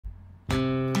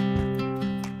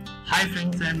Hi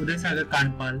friends, I am Udaysagar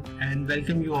Kandpal and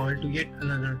welcome you all to yet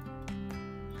another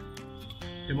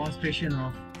demonstration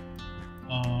of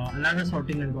another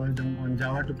sorting algorithm on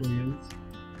Java tutorials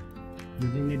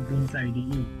using Netbeans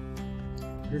IDE.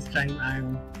 This time I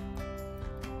am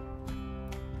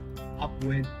up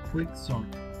with quick sort.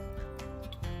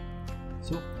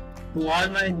 So to all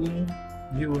my new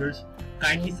viewers,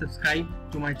 kindly subscribe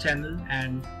to my channel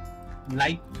and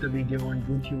like the video on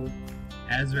YouTube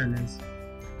as well as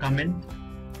comment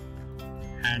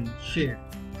and share.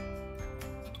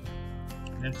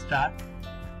 Let's start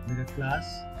with a class.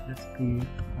 Let's create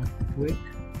a quick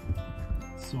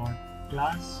sort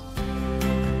class.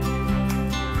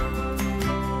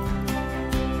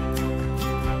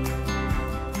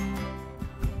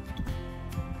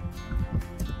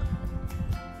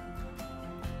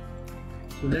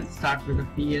 So let's start with a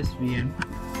PSVM.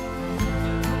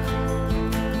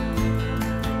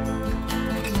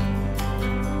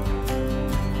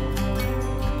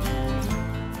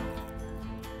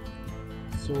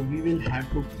 So we will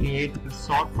have to create a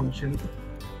sort function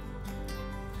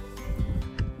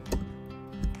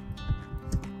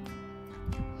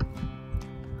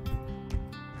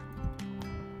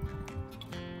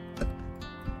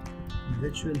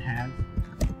which will have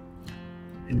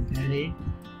an array,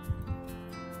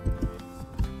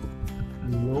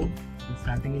 a low, the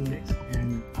starting index,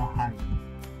 and a high,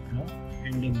 the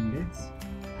ending index.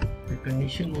 The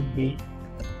condition would be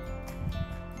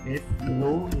if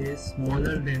low is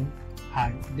smaller than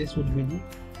high, this would be the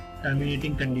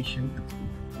terminating condition.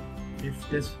 If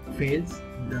this fails,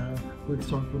 the quick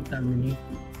sort would terminate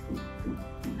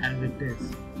as it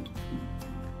is.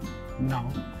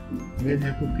 Now we'll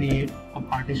have to create a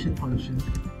partition function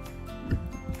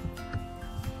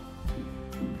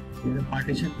with a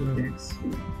partition index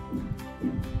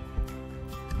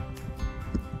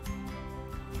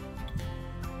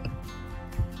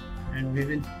and we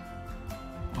will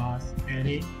pass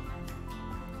array,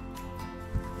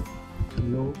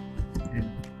 low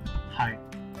and high.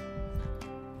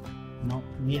 Now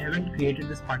we haven't created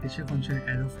this partition function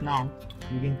as of now.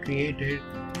 We can create it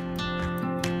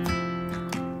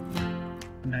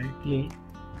directly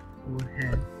over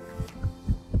here.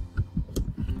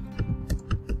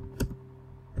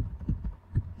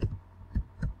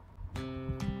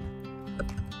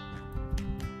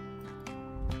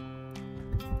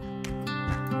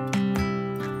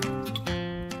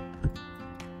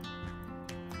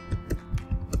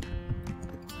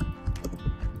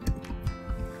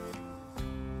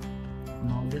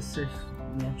 Now this is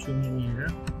not showing any error.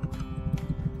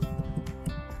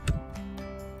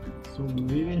 So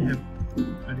we will have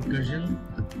a recursion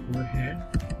over here.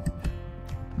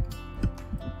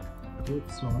 Quick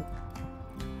sort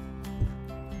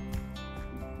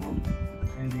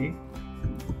array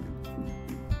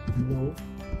low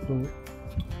to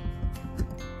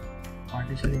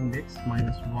partition index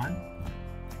 -1,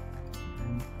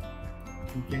 and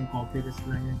you can copy this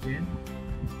line again.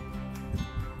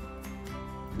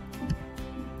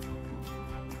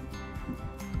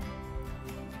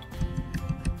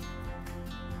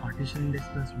 Partition index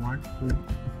 +1 to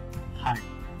high.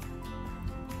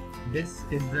 This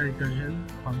is the recursion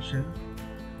function.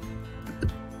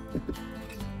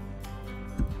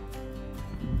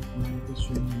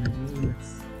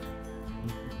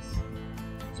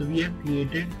 So we have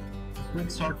created a quick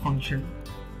sort function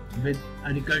with a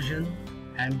recursion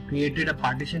and created a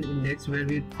partition index where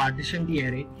we partition the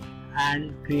array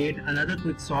and create another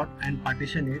quick sort and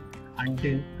partition it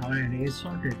until our array is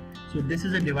sorted. So this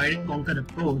is a divide and conquer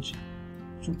approach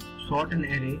to sort an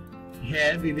array.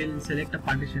 Here we will select a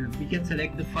partition. We can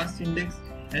select the first index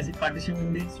as a partition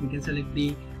index, we can select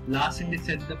the last index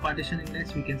as the partition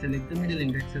index, we can select the middle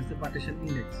index as the partition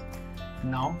index.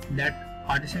 Now that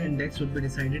partition index would be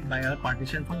decided by our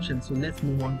partition function. So let's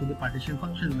move on to the partition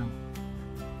function now.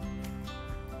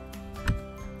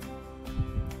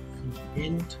 So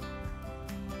int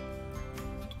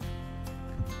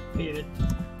pivot.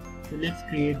 So let's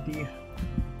create the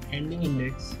ending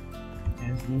index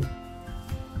as the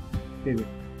pivot,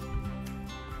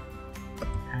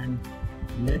 and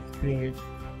let's create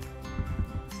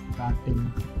starting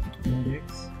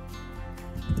index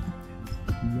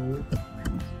low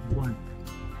 -1.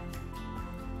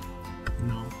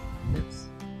 Now let's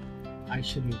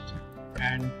isolate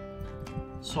and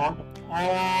sort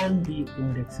all the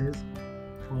indexes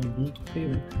for the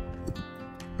pivot.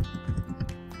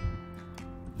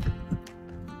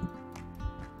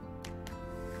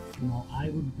 Now I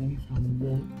would be from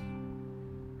low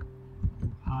to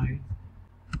high,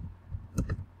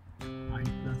 high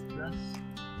plus plus.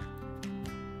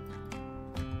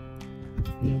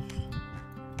 If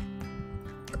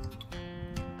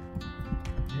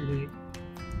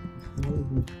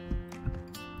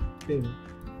fail.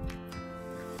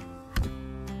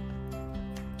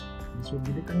 This would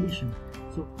be the condition.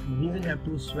 So we will have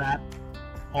to swap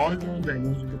all those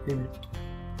values to the pivot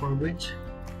for which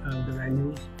the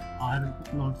values are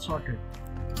not sorted.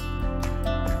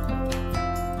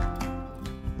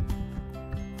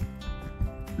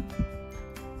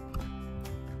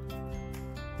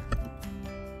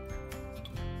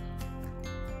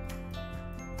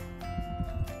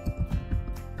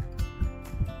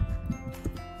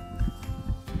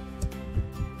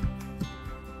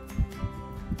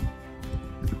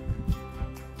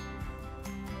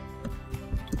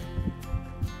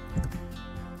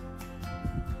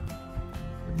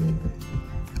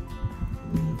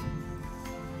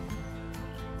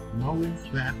 Now we'll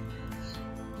swap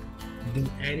the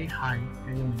array high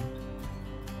element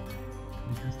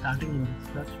with the starting index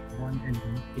plus 1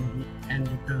 element and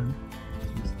return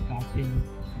the starting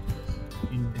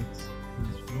index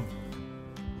plus 1.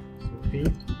 So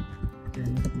int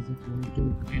then is equal to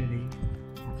array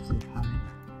of say high,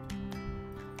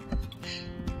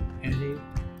 array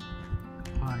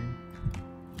high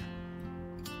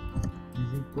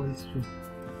is equals to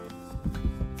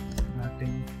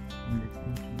starting index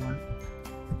plus 1,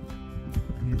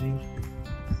 array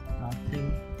starting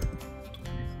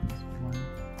index plus 1.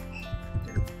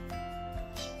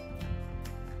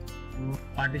 So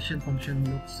partition function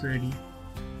looks ready.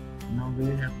 Now we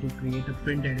will have to create a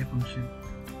print array function.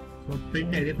 So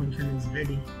print array function is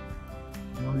ready.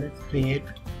 Now let's create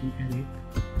the array.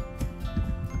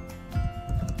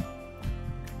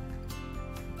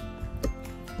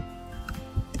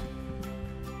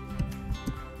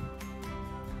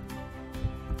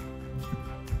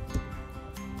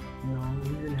 Now we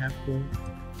will have to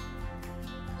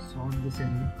sort this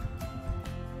array.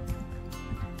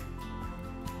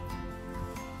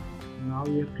 Now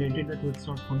we have created the quick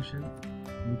sort function.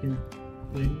 We can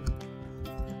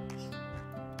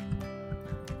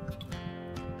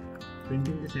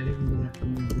printing this array. We will have to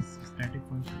use this static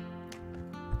function.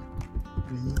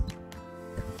 Print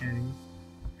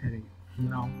array.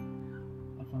 Now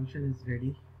a function is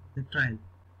ready. The trial.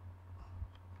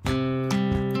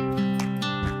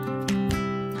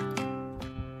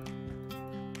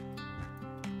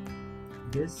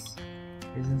 This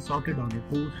is in sorted order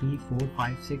 2, 3, 4,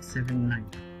 5, 6, 7, 9.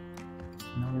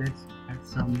 Now let's add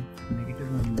some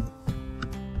negative number.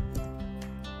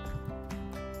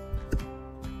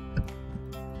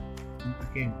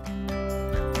 Again.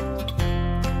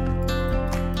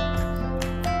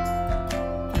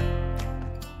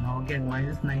 Now again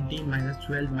minus 19, minus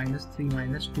 12, minus 3,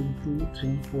 minus 2, 2,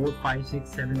 3, 4, 5, 6,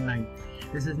 7, 9.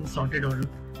 This is in sorted order.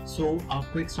 So our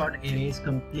quick sort array is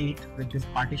complete with this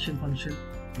partition function.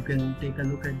 You can take a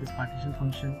look at this partition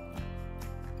function.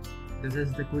 This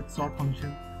is the quick sort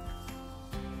function.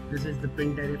 This is the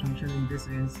print array function, and this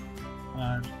is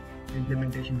our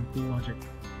implementation of logic.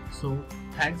 So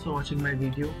thanks for watching my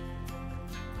video.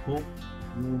 Hope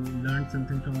you learned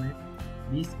something from it.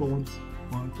 These codes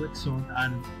for quick sort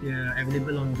are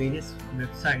available on various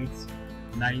websites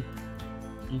like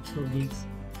Geeks for Geeks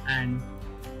and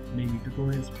maybe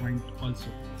Tutorials Point also,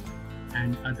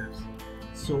 and others.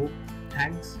 So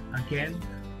thanks again.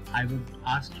 I would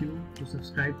ask you to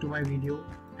subscribe to my video,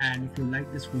 and if you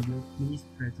like this video, please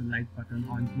press the like button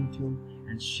on YouTube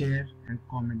and share and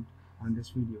comment on this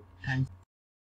video. Thanks.